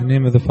the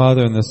name of the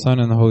Father, and the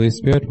Son, and the Holy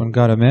Spirit, one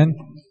God, Amen.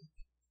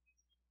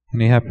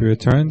 Many happy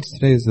returns.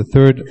 Today is the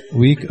third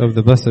week of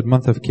the blessed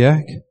month of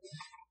Kiyak.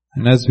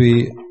 And as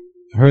we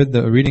heard,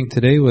 the reading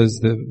today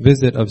was the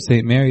visit of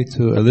Saint Mary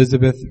to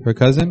Elizabeth, her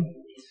cousin.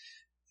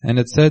 And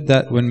it said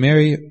that when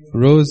Mary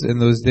rose in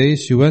those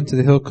days, she went to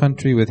the hill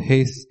country with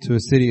haste to a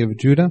city of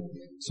Judah.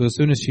 So as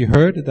soon as she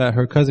heard that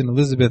her cousin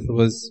Elizabeth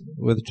was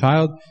with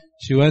child,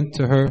 she went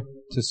to her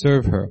to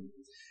serve her.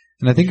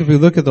 And I think if we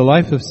look at the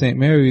life of Saint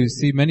Mary, we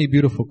see many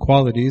beautiful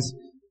qualities,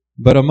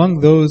 but among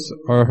those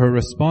are her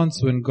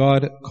response when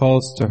God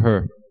calls to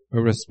her.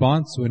 Her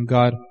response when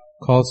God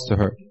calls to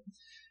her.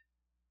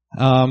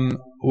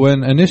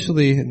 When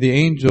initially the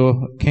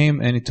angel came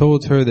and he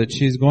told her that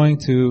she's going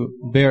to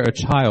bear a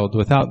child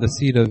without the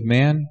seed of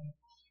man,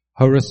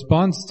 her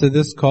response to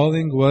this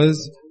calling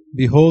was,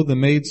 "Behold the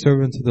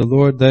maidservant of the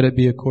Lord, let it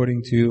be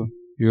according to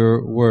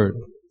your word."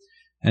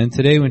 And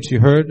today when she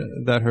heard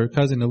that her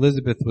cousin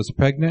Elizabeth was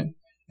pregnant,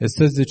 it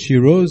says that she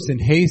rose in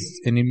haste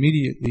and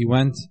immediately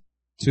went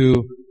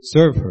to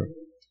serve her.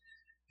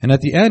 And at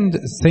the end,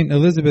 Saint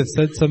Elizabeth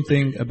said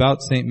something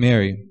about Saint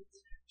Mary.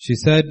 She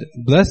said,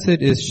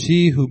 "Blessed is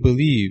she who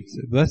believed.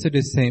 Blessed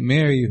is Saint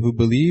Mary who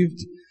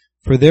believed,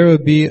 for there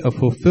will be a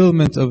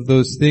fulfillment of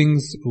those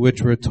things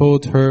which were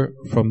told her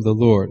from the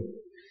Lord."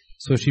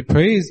 So she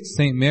praised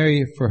Saint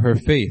Mary for her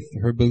faith,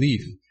 her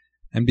belief.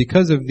 And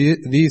because of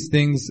these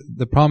things,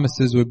 the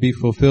promises would be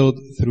fulfilled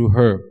through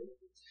her.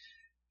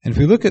 And if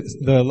we look at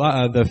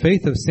the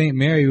faith of Saint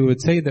Mary, we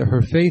would say that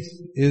her faith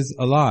is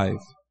alive.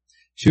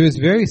 She was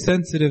very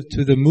sensitive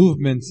to the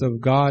movements of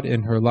God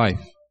in her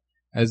life.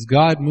 As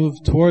God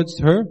moved towards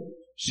her,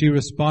 she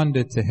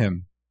responded to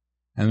Him.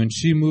 And when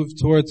she moved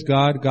towards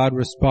God, God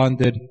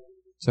responded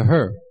to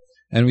her.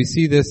 And we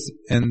see this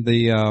in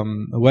the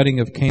wedding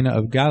of Cana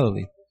of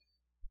Galilee.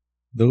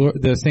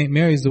 The Saint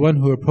Mary is the one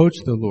who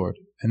approached the Lord.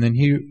 And then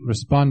He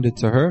responded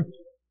to her,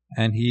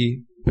 and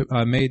He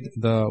made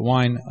the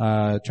wine,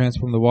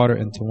 transform the water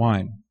into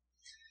wine.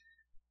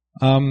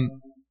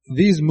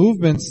 These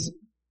movements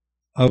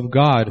of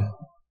God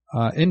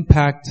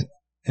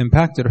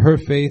impacted her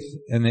faith,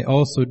 and they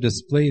also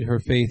displayed her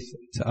faith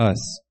to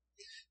us.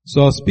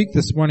 So I'll speak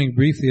this morning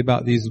briefly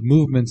about these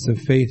movements of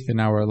faith in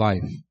our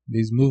life,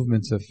 these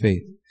movements of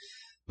faith.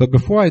 But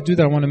before I do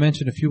that, I want to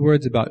mention a few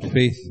words about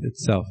faith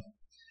itself.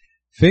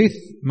 Faith,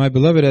 my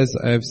beloved, as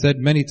I've said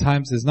many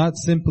times, is not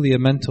simply a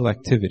mental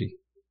activity.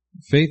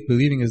 Faith,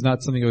 believing, is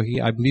not something,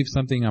 I believe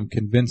something, I'm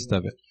convinced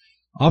of it.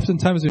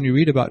 Oftentimes when you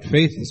read about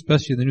faith,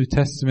 especially in the New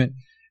Testament,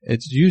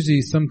 it's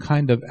usually some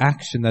kind of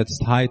action that's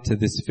tied to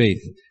this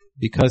faith.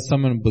 Because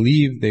someone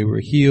believed, they were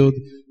healed,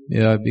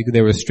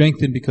 they were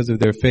strengthened because of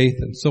their faith,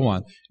 and so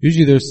on.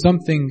 Usually there's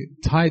something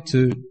tied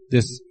to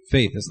this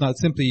faith. It's not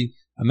simply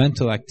a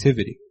mental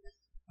activity.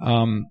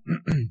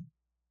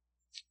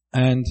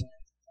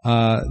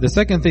 The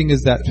second thing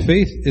is that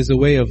faith is a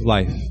way of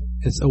life.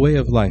 It's a way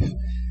of life.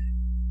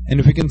 And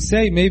if we can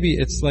say, maybe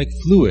it's like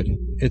fluid.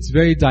 It's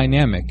very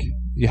dynamic.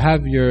 You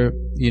have your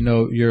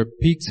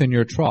peaks and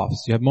your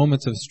troughs. You have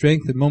moments of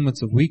strength and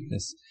moments of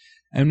weakness.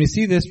 And we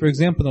see this, for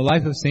example, in the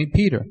life of Saint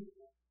Peter,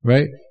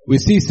 right? We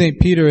see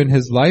Saint Peter in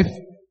his life,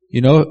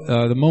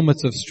 the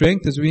moments of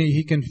strength as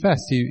he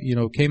confessed. He,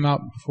 came out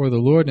before the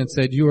Lord and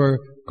said, "You are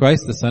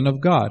Christ, the Son of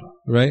God,"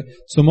 right?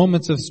 So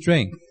moments of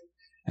strength.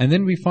 And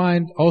then we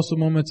find also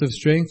moments of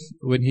strength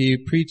when he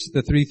preached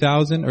the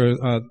 3,000,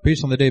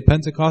 preached on the day of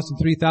Pentecost, and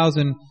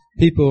 3,000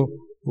 people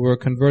were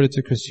converted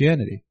to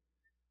Christianity.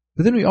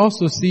 But then we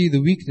also see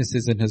the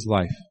weaknesses in his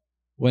life,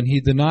 when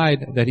he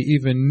denied that he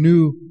even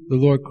knew the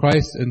Lord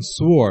Christ and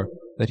swore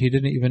that he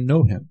didn't even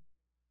know Him.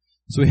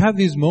 So we have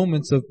these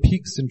moments of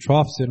peaks and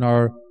troughs in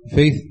our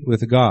faith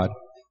with God.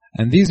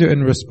 And these are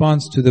in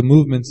response to the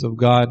movements of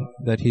God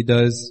that He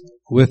does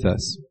with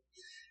us.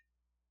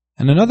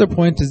 And another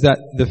point is that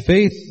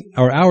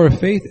our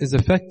faith is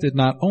affected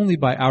not only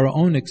by our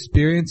own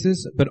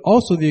experiences, but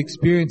also the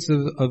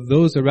experiences of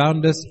those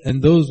around us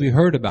and those we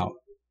heard about.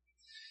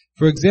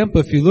 For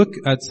example, if you look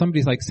at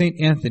somebody like Saint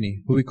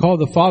Anthony, who we call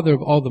the father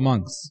of all the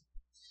monks,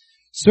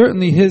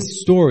 certainly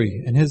his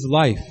story and his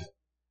life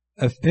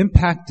have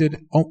impacted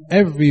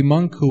every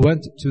monk who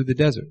went to the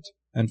desert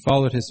and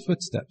followed his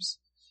footsteps.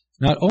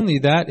 Not only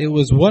that, it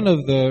was one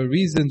of the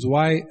reasons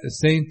why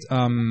Saint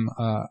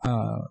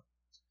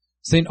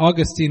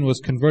Augustine was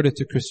converted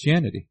to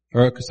Christianity,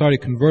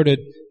 converted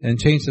and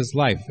changed his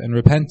life and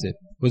repented,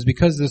 was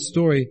because of the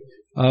story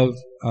of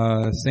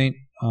Saint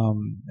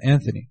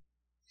Anthony.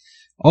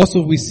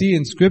 Also, we see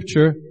in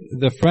Scripture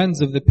the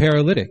friends of the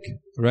paralytic,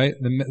 right?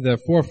 The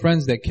 4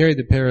 friends that carried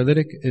the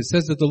paralytic. It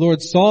says that the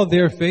Lord saw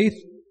their faith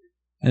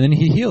and then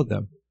He healed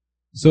them.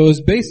 So it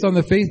was based on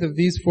the faith of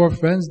these 4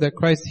 friends that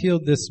Christ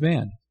healed this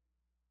man.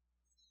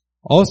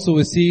 Also,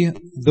 we see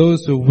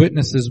those who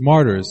witness as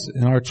martyrs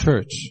in our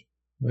church,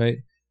 right?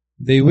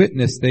 They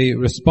witnessed, they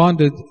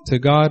responded to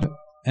God,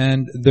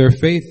 and their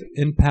faith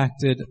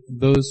impacted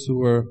those who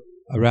were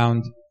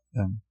around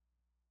them.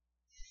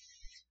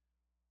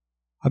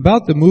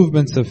 About the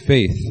movements of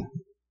faith,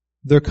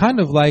 they're kind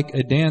of like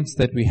a dance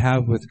that we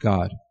have with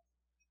God.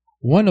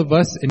 one of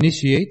us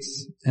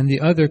initiates and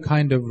the other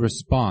kind of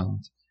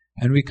respond.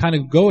 And we kind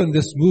of go in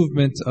this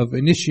movement of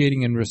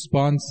initiating and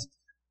response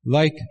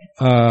like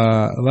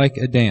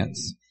a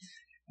dance.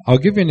 I'll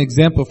give you an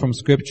example from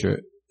scripture.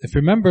 If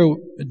you remember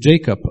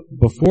Jacob,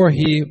 before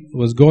he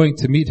was going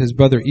to meet his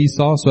brother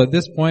Esau, so at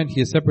this point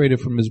he is separated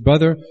from his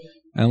brother,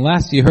 and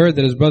last he heard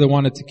that his brother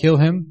wanted to kill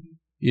him,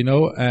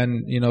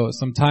 and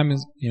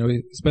sometimes,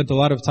 he spent a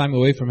lot of time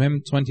away from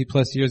him, 20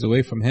 plus years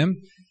away from him.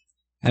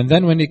 And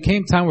then when it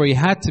came time where he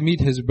had to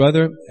meet his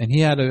brother, and he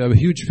had a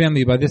huge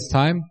family by this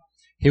time,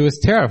 he was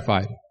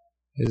terrified.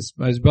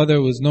 His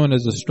brother was known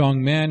as a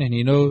strong man, and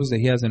he knows that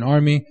he has an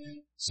army,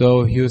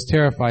 so he was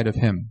terrified of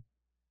him.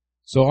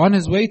 So on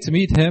his way to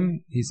meet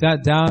him, he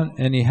sat down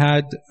and he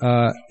had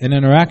an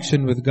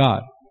interaction with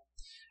God.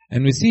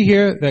 And we see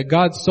here that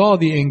God saw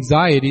the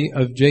anxiety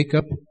of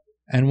Jacob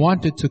and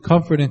wanted to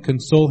comfort and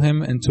console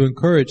him and to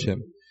encourage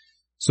him.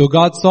 So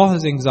God saw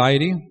his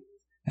anxiety,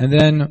 and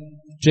then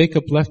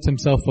Jacob left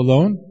himself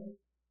alone.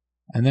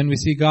 And then we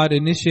see God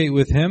initiate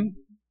with him,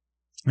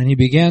 and he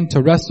began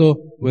to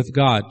wrestle with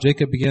God.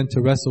 Jacob began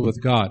to wrestle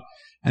with God.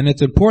 And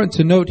it's important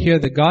to note here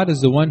that God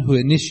is the one who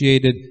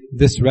initiated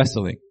this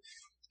wrestling.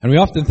 And we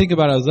often think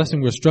about it as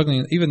lesson we're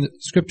struggling. Even the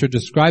scripture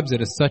describes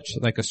it as such,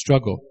 like a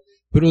struggle.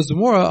 But it was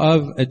more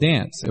of a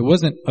dance. It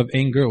wasn't of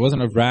anger, it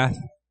wasn't of wrath.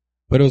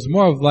 But it was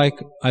more of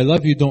like, I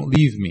love you, don't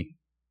leave me,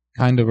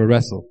 kind of a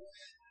wrestle.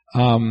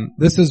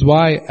 This is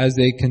why as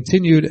they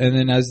continued, and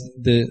then as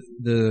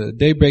the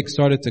daybreak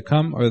started to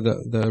come, or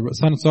the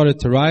sun started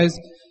to rise,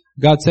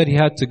 God said he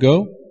had to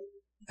go.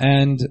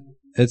 And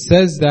it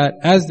says that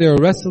as they were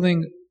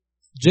wrestling,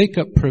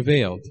 Jacob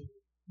prevailed.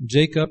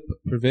 Jacob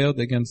prevailed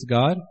against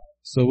God.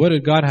 So what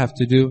did God have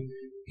to do?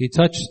 He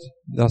touched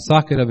the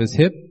socket of his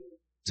hip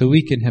to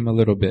weaken him a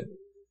little bit.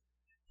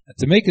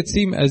 To make it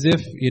seem as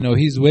if,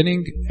 he's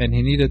winning and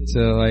he needed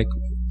to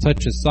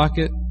touch his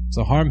socket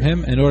to harm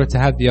him in order to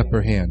have the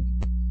upper hand.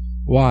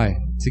 Why?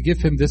 To give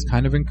him this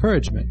kind of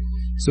encouragement.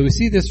 So we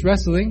see this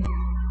wrestling,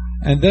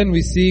 and then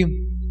we see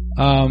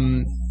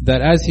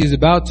that as he's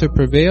about to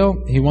prevail,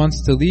 he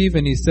wants to leave,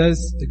 and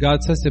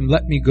God says to him,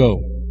 let me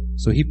go.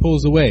 So he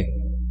pulls away.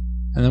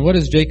 And then what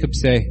does Jacob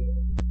say?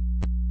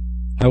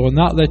 I will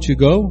not let you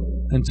go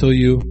until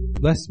you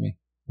bless me.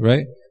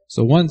 Right?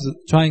 So one's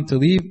trying to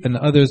leave and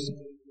the other's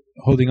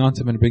holding on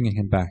to him and bringing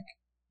him back.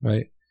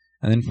 Right?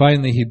 And then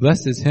finally he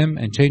blesses him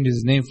and changes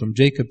his name from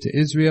Jacob to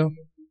Israel.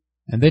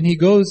 And then he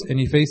goes and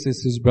he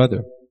faces his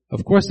brother.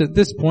 Of course, at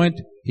this point,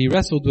 he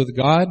wrestled with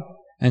God,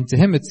 and to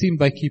him it seemed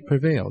like he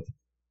prevailed.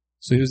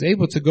 So he was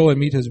able to go and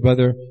meet his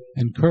brother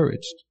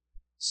encouraged.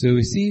 So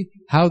we see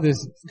how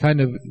this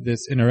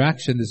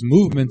interaction, this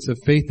movements of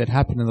faith that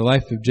happened in the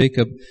life of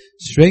Jacob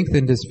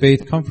strengthened his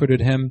faith, comforted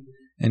him,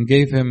 and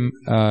gave him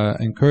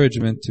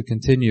encouragement to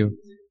continue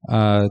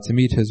to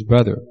meet his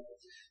brother.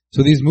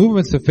 So these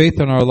movements of faith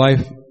in our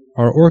life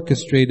are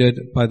orchestrated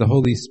by the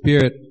Holy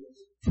Spirit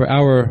for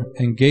our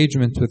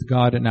engagement with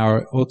God and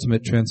our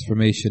ultimate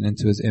transformation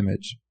into His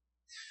image.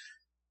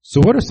 So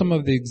what are some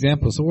of the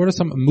examples? So what are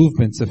some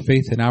movements of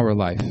faith in our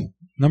life?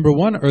 Number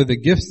one are the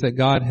gifts that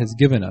God has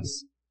given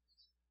us.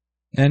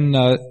 In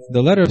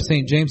the letter of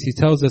St. James, he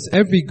tells us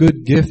every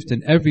good gift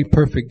and every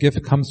perfect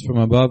gift comes from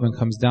above and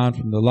comes down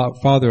from the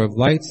Father of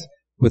lights,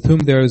 with whom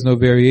there is no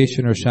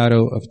variation or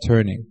shadow of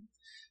turning.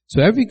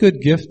 So every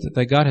good gift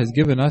that God has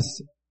given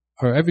us,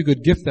 or every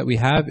good gift that we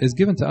have, is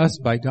given to us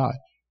by God.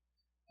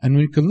 And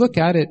we can look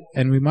at it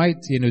and we might,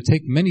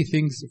 take many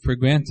things for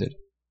granted.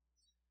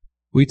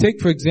 We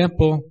take, for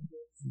example,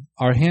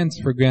 our hands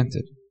for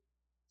granted.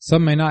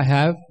 Some may not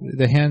have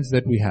the hands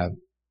that we have.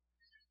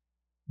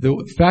 The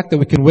fact that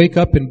we can wake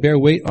up and bear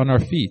weight on our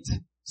feet.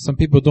 Some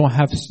people don't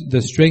have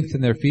the strength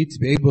in their feet to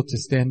be able to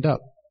stand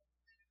up.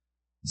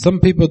 Some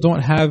people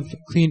don't have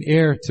clean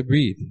air to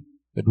breathe.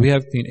 But we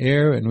have clean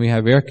air, and we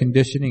have air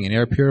conditioning and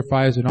air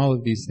purifiers and all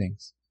of these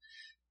things.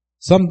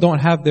 Some don't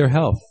have their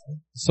health.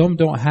 Some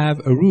don't have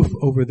a roof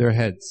over their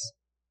heads.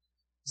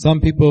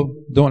 Some people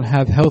don't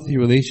have healthy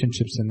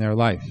relationships in their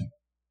life.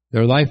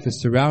 Their life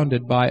is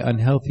surrounded by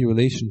unhealthy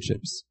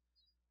relationships.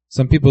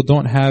 Some people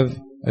don't have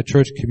a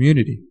church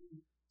community.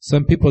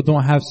 Some people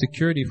don't have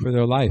security for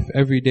their life.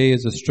 Every day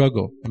is a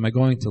struggle. Am I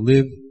going to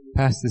live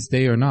past this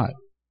day or not?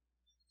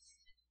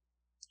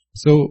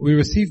 So we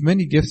receive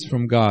many gifts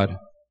from God,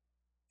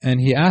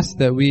 and He asks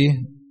that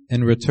we,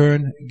 in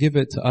return, give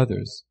it to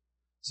others.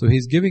 So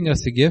He's giving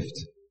us a gift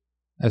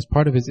as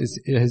part of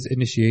His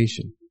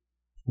initiation.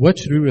 What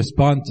should we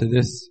respond to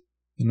this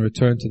in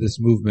return to this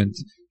movement?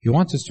 He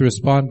wants us to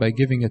respond by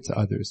giving it to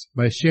others,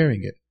 by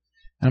sharing it.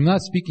 And I'm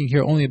not speaking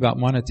here only about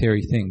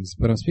monetary things,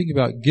 but I'm speaking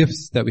about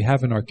gifts that we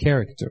have in our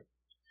character.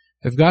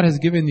 If God has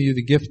given you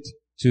the gift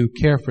to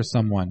care for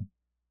someone,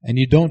 and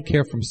you don't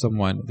care for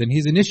someone, then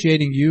He's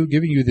initiating you,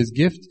 giving you this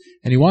gift,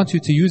 and He wants you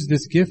to use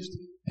this gift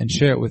and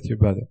share it with your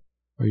brother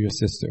or your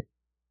sister.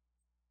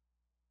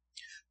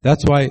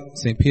 That's why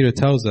St. Peter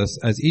tells us,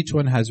 as each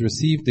one has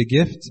received a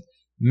gift,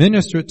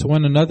 minister it to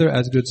one another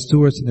as good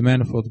stewards of the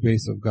manifold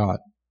grace of God.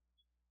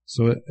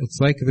 So it's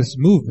like this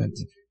movement.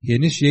 He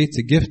initiates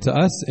a gift to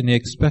us and He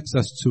expects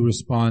us to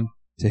respond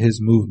to His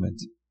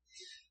movement.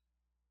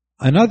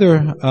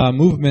 Another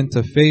movement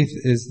of faith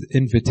is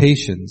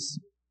invitations.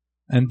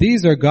 And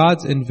these are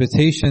God's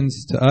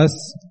invitations to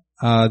us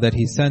that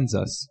He sends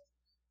us.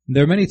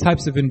 There are many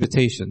types of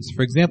invitations.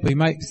 For example, He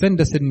might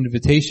send us an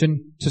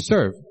invitation to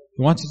serve.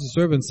 He wants us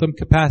to serve in some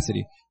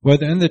capacity,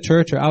 whether in the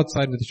church or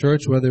outside of the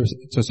church, whether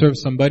to serve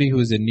somebody who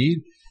is in need.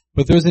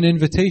 But there's an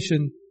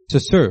invitation to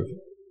serve.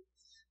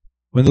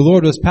 When the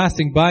Lord was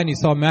passing by and He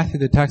saw Matthew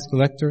the tax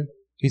collector,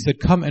 He said,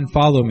 "Come and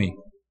follow me."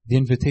 The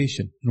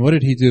invitation. And what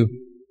did He do?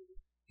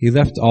 He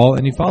left all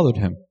and He followed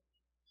Him.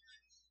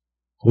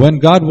 When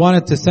God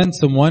wanted to send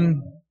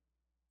someone,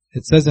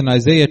 it says in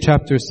Isaiah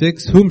chapter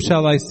 6, "Whom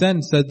shall I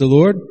send, said the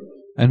Lord,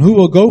 and who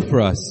will go for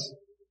us?"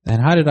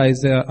 And how did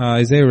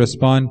Isaiah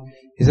respond?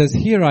 He says,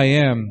 "Here I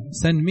am,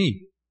 send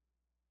me."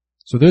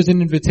 So there's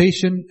an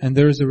invitation and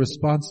there is a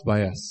response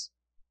by us.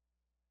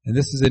 And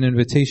this is an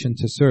invitation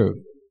to serve.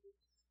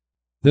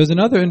 There's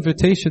another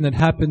invitation that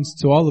happens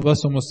to all of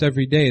us almost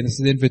every day, and this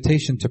is the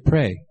invitation to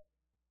pray.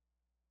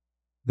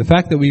 The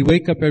fact that we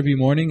wake up every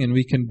morning and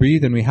we can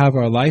breathe and we have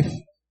our life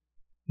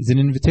is an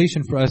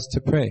invitation for us to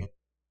pray.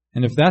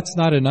 And if that's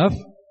not enough,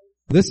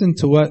 listen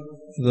to what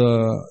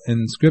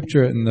in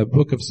scripture, in the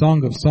book of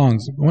Song of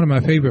Songs, one of my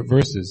favorite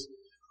verses,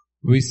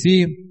 we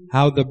see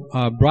how the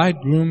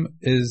bridegroom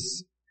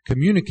is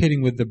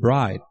communicating with the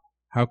bride,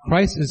 how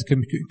Christ is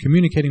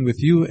communicating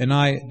with you and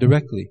I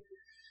directly.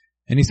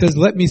 And He says,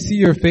 "Let me see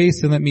your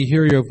face and let me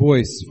hear your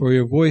voice, for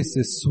your voice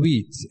is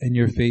sweet and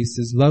your face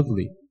is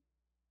lovely."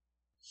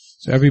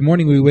 So every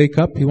morning we wake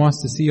up, He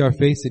wants to see our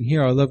face and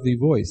hear our lovely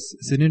voice.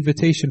 It's an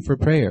invitation for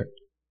prayer.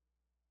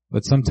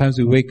 But sometimes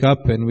we wake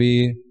up and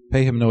we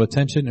pay Him no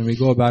attention and we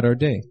go about our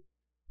day.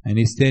 And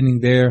He's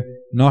standing there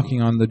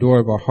knocking on the door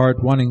of our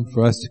heart, wanting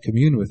for us to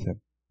commune with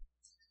Him.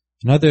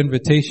 Another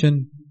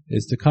invitation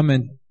is to come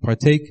and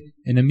partake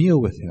in a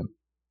meal with Him.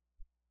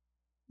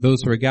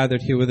 Those who are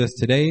gathered here with us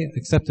today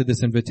accepted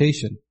this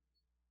invitation.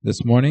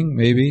 This morning,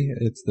 maybe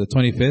it's the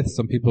 25th,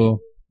 some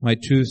people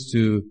might choose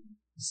to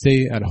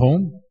stay at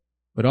home.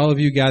 But all of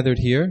you gathered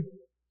here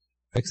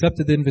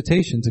accepted the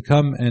invitation to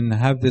come and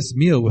have this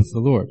meal with the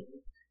Lord.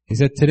 He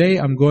said, "Today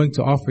I'm going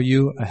to offer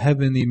you a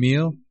heavenly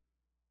meal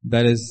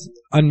that is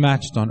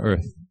unmatched on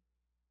earth."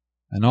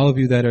 And all of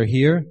you that are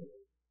here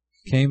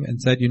came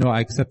and said, "I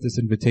accept this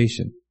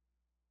invitation."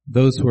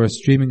 Those who are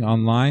streaming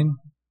online,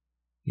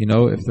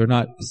 if they're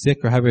not sick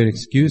or have an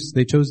excuse,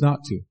 they chose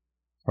not to.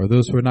 Or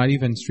those who are not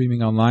even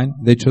streaming online,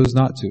 they chose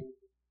not to.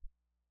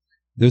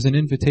 There's an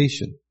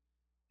invitation.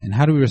 And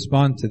how do we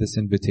respond to this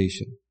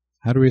invitation?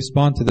 How do we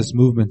respond to this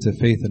movement of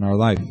faith in our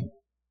life?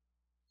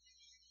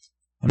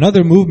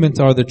 Another movement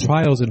are the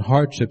trials and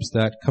hardships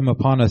that come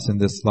upon us in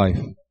this life.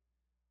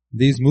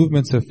 These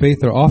movements of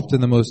faith are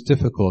often the most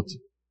difficult,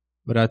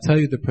 but I tell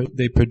you,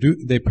 they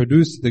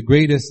produce the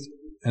greatest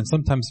and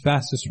sometimes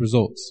fastest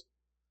results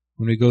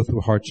when we go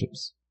through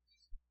hardships.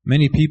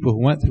 Many people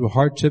who went through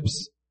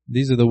hardships,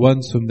 these are the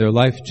ones whom their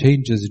life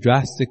changes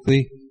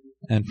drastically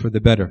and for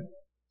the better.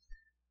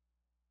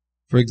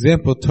 For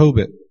example,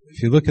 Tobit.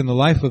 If you look in the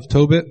life of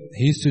Tobit,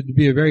 he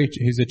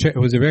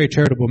was a very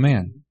charitable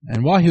man.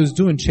 And while he was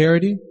doing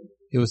charity,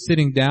 he was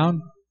sitting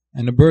down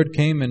and a bird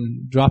came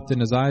and dropped in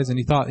his eyes and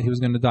he thought he was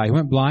going to die. He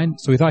went blind,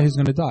 so he thought he was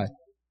going to die.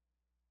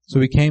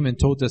 So he came and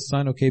told his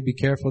son, "Okay, be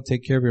careful,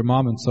 take care of your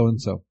mom," and so and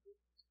so.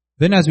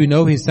 Then as we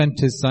know, he sent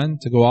his son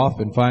to go off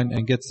and find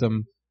and get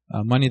some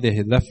money that he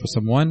had left for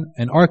someone.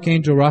 And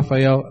Archangel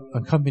Raphael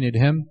accompanied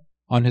him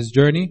on his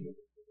journey.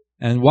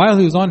 And while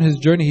he was on his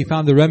journey, he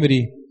found the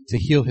remedy to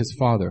heal his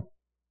father.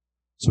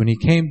 So when he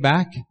came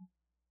back,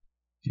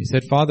 he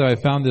said, "Father, I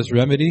found this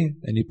remedy,"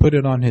 and he put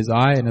it on his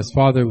eye and his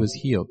father was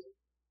healed.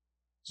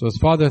 So his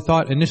father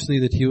thought initially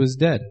that he was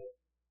dead,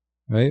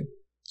 right?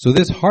 So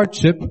this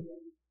hardship,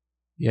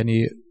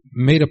 he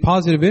made a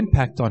positive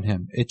impact on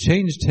him. It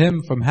changed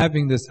him from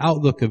having this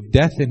outlook of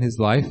death in his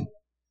life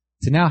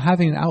to now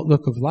having an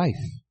outlook of life.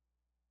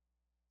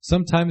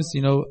 Sometimes,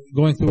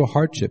 going through a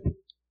hardship,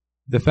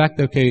 the fact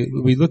that,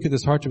 we look at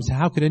this hardship and say,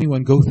 how could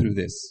anyone go through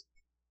this?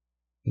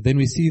 But then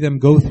we see them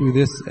go through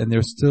this and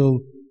they're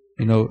still,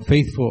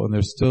 faithful and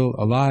they're still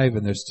alive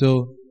and they're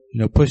still,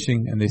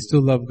 pushing and they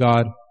still love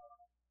God.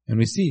 And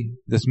we see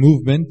this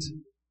movement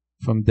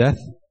from death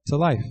to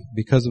life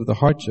because of the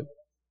hardship.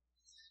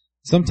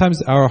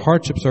 Sometimes our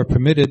hardships are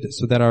permitted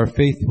so that our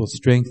faith will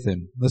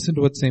strengthen. Listen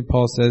to what St.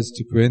 Paul says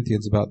to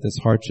Corinthians about this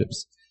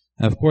hardships.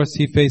 And of course,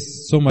 he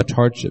faced so much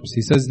hardships.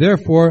 He says,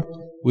 "Therefore,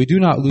 we do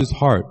not lose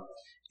heart,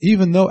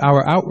 even though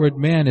our outward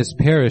man is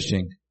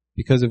perishing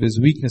because of his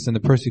weakness and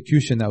the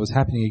persecution that was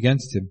happening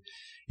against him.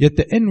 Yet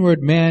the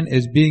inward man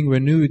is being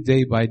renewed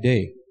day by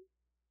day."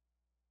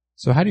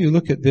 So how do you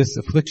look at this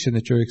affliction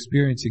that you're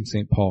experiencing,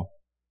 St. Paul?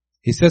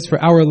 He says,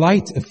 "For our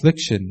light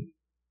affliction,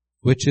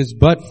 which is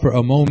but for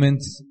a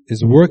moment,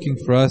 is working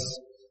for us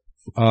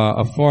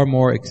a far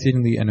more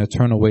exceedingly and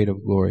eternal weight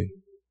of glory."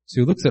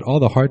 So he looks at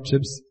all the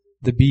hardships,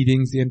 the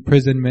beatings, the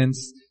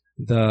imprisonments,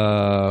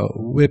 the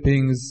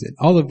whippings,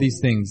 all of these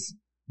things.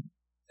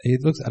 He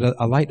looks at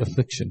a light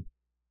affliction.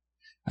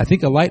 I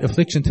think a light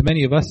affliction to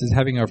many of us is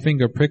having our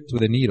finger pricked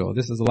with a needle.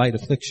 This is a light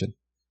affliction.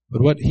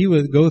 But what he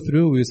would go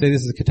through, we would say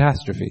this is a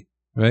catastrophe,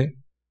 right?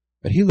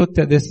 But he looked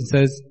at this and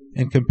says,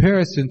 in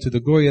comparison to the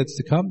glory that's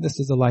to come, this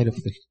is a light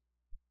affliction.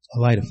 A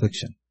light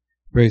affliction.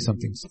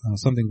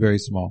 Something very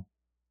small.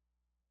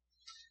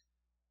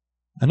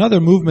 Another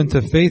movement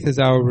of faith is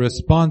our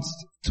response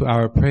to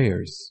our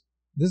prayers.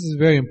 This is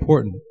very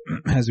important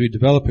as we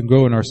develop and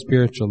grow in our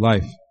spiritual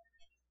life.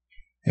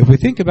 If we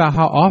think about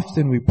how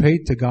often we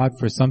prayed to God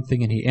for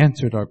something and He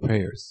answered our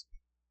prayers.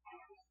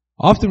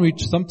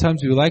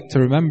 Sometimes we like to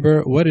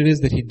remember what it is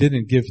that He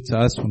didn't give to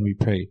us when we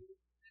prayed.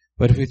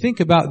 But if we think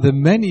about the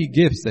many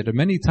gifts that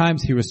many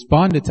times He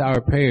responded to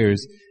our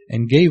prayers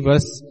and gave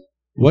us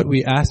what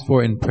we asked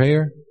for in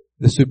prayer,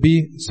 this would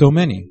be so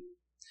many.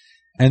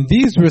 And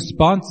these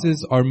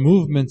responses are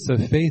movements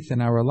of faith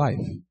in our life.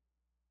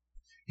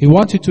 He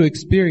wants you to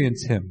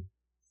experience Him.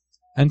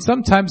 And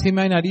sometimes He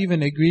might not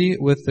even agree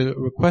with the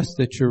request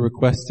that you're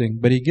requesting,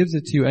 but He gives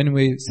it to you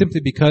anyway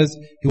simply because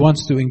He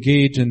wants to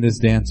engage in this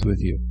dance with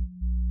you.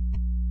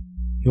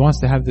 He wants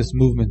to have this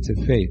movement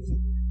of faith.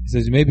 He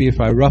says, maybe if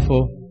I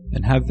ruffle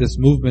and have this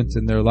movement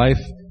in their life,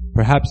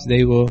 perhaps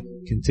they will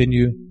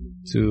continue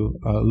to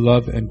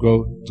love and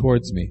grow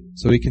towards me.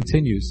 So He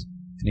continues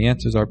and He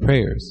answers our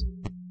prayers.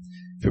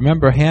 If you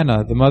remember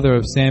Hannah, the mother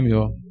of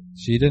Samuel,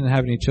 she didn't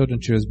have any children,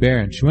 she was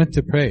barren. She went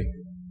to pray.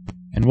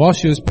 And while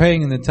she was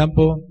praying in the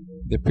temple,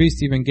 the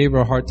priest even gave her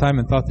a hard time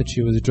and thought that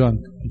she was drunk.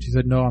 And she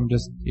said, no, I'm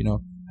just,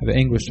 have an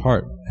anguished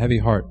heart, heavy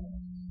heart.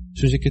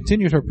 So she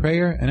continued her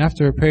prayer, and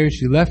after her prayer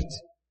she left,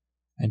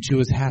 and she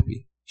was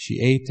happy. She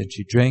ate and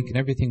she drank and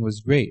everything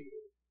was great.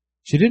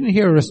 She didn't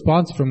hear a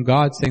response from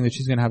God saying that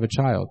she's going to have a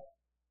child.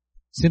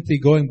 Simply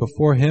going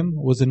before Him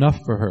was enough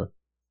for her.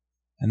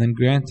 And then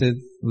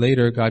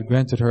later God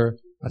granted her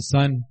a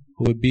son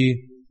who would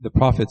be the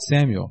prophet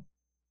Samuel.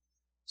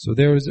 So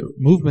there was a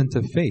movement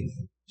of faith.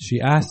 She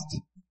asked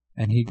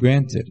and He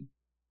granted.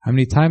 How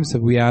many times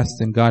have we asked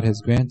and God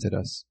has granted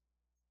us?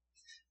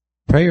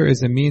 Prayer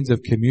is a means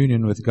of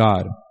communion with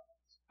God.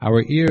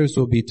 Our ears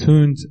will be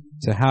tuned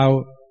to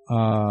how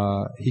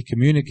He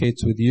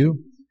communicates with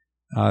you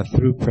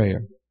through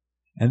prayer.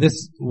 And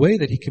this way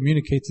that He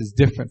communicates is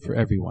different for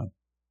everyone.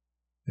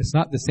 It's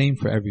not the same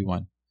for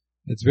everyone.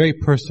 It's very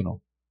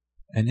personal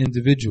and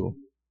individual.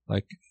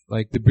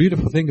 Like the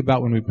beautiful thing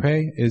about when we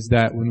pray is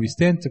that when we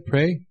stand to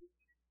pray,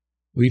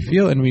 we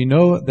feel and we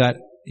know that,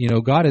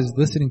 God is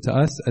listening to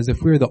us as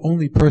if we're the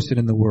only person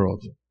in the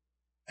world.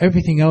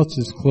 Everything else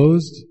is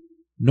closed.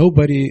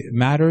 Nobody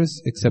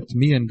matters except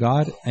me and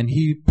God, and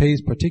He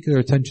pays particular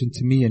attention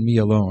to me and me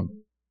alone.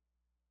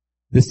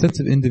 This sense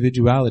of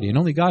individuality, and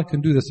only God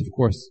can do this, of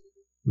course.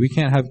 We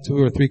can't have 2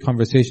 or 3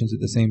 conversations at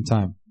the same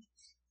time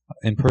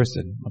in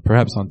person.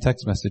 Perhaps on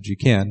text message you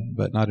can,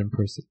 but not in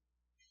person.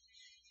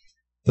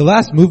 The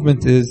last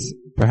movement is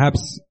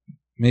perhaps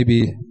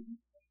maybe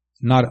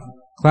not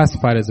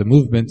classified as a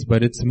movement,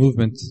 but it's a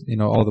movement,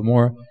 all the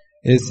more,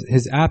 is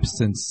His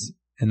absence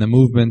in the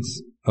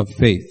movements of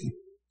faith.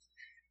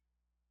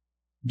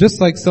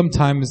 Just like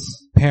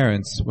sometimes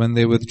parents, when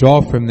they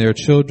withdraw from their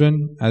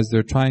children as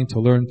they're trying to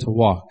learn to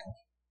walk,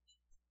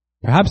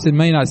 perhaps it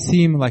may not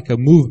seem like a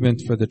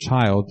movement for the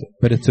child,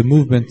 but it's a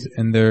movement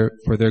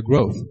for their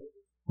growth.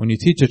 When you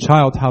teach a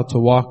child how to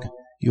walk,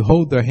 you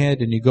hold their hand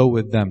and you go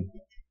with them.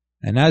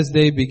 And as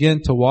they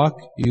begin to walk,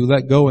 you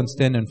let go and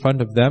stand in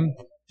front of them.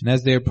 And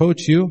as they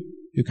approach you,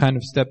 you kind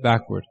of step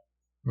backward,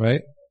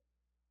 right?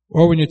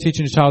 Or when you're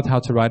teaching a child how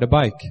to ride a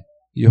bike,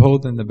 you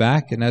hold in the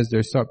back, and as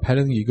they start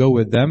pedaling, you go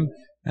with them.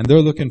 And they're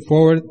looking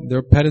forward,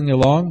 they're pedaling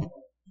along.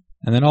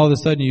 And then all of a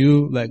sudden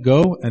you let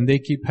go, and they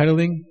keep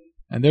pedaling.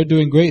 And they're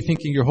doing great,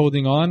 thinking you're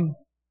holding on.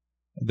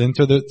 Then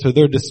to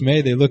their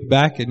dismay, they look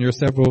back, and you're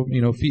several,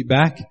 feet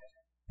back.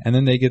 And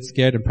then they get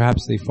scared, and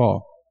perhaps they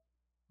fall.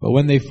 But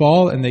when they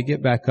fall and they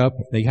get back up,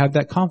 they have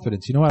that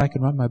confidence. You know what? I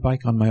can ride my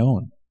bike on my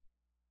own.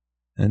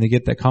 And they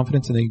get that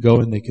confidence and they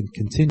go and they can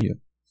continue.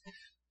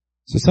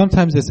 So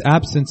sometimes this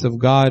absence of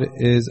God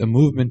is a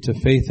movement of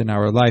faith in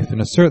our life.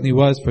 And it certainly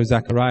was for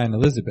Zechariah and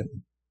Elizabeth.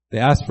 They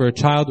asked for a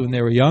child when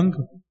they were young.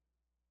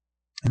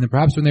 And then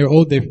perhaps when they were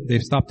old,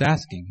 they've stopped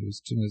asking.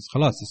 It's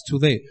too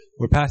late.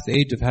 We're past the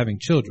age of having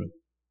children.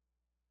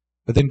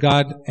 But then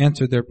God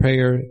answered their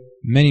prayer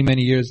many,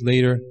 many years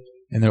later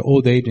in their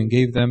old age and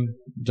gave them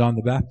John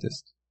the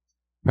Baptist.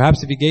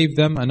 Perhaps if He gave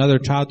them another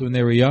child when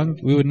they were young,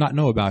 we would not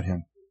know about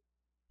him.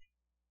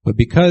 But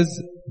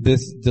because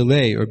this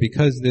delay, or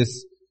because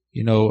this,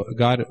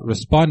 God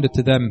responded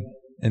to them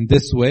in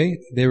this way,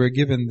 they were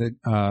given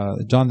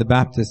John the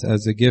Baptist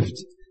as a gift,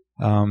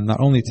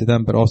 not only to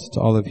them, but also to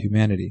all of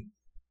humanity.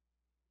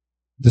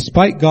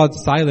 Despite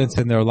God's silence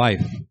in their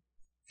life,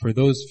 for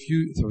those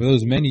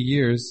many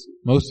years,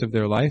 most of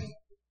their life,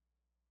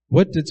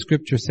 what did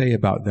Scripture say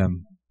about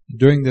them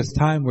during this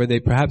time where they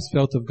perhaps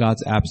felt of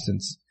God's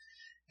absence?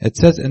 It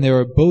says, and they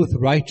were both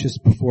righteous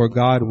before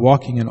God,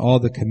 walking in all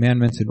the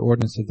commandments and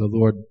ordinances of the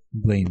Lord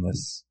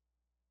blameless.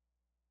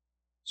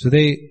 So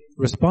they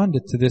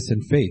responded to this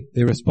in faith.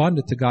 They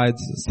responded to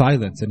God's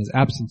silence and His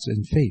absence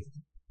in faith.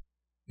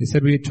 They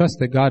said, we trust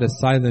that God is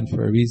silent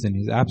for a reason.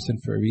 He's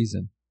absent for a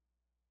reason.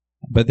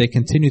 But they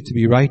continued to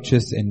be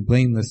righteous and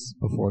blameless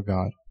before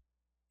God,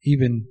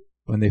 even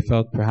when they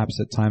felt perhaps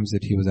at times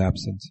that He was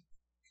absent.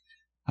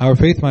 Our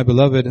faith, my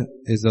beloved,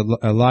 is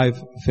a live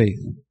faith.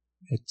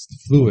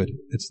 It's fluid.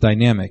 It's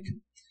dynamic.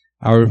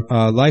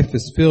 Our life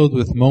is filled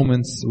with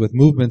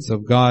movements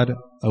of God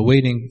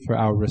awaiting for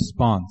our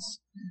response.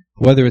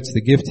 Whether it's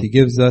the gift He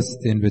gives us,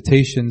 the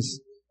invitations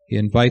He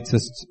invites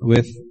us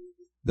with,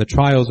 the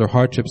trials or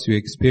hardships we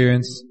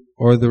experience,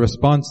 or the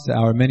response to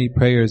our many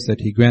prayers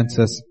that He grants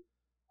us,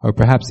 or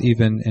perhaps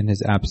even in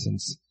His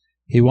absence.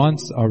 He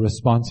wants our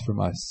response from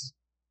us.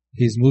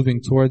 He's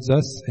moving towards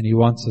us, and He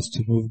wants us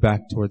to move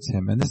back towards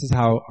Him. And this is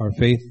how our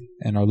faith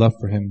and our love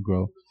for Him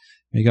grow.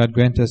 May God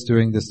grant us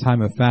during this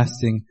time of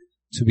fasting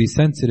to be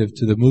sensitive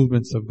to the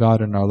movements of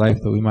God in our life,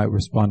 that we might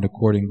respond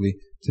accordingly.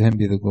 To Him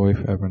be the glory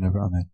forever and ever. Amen.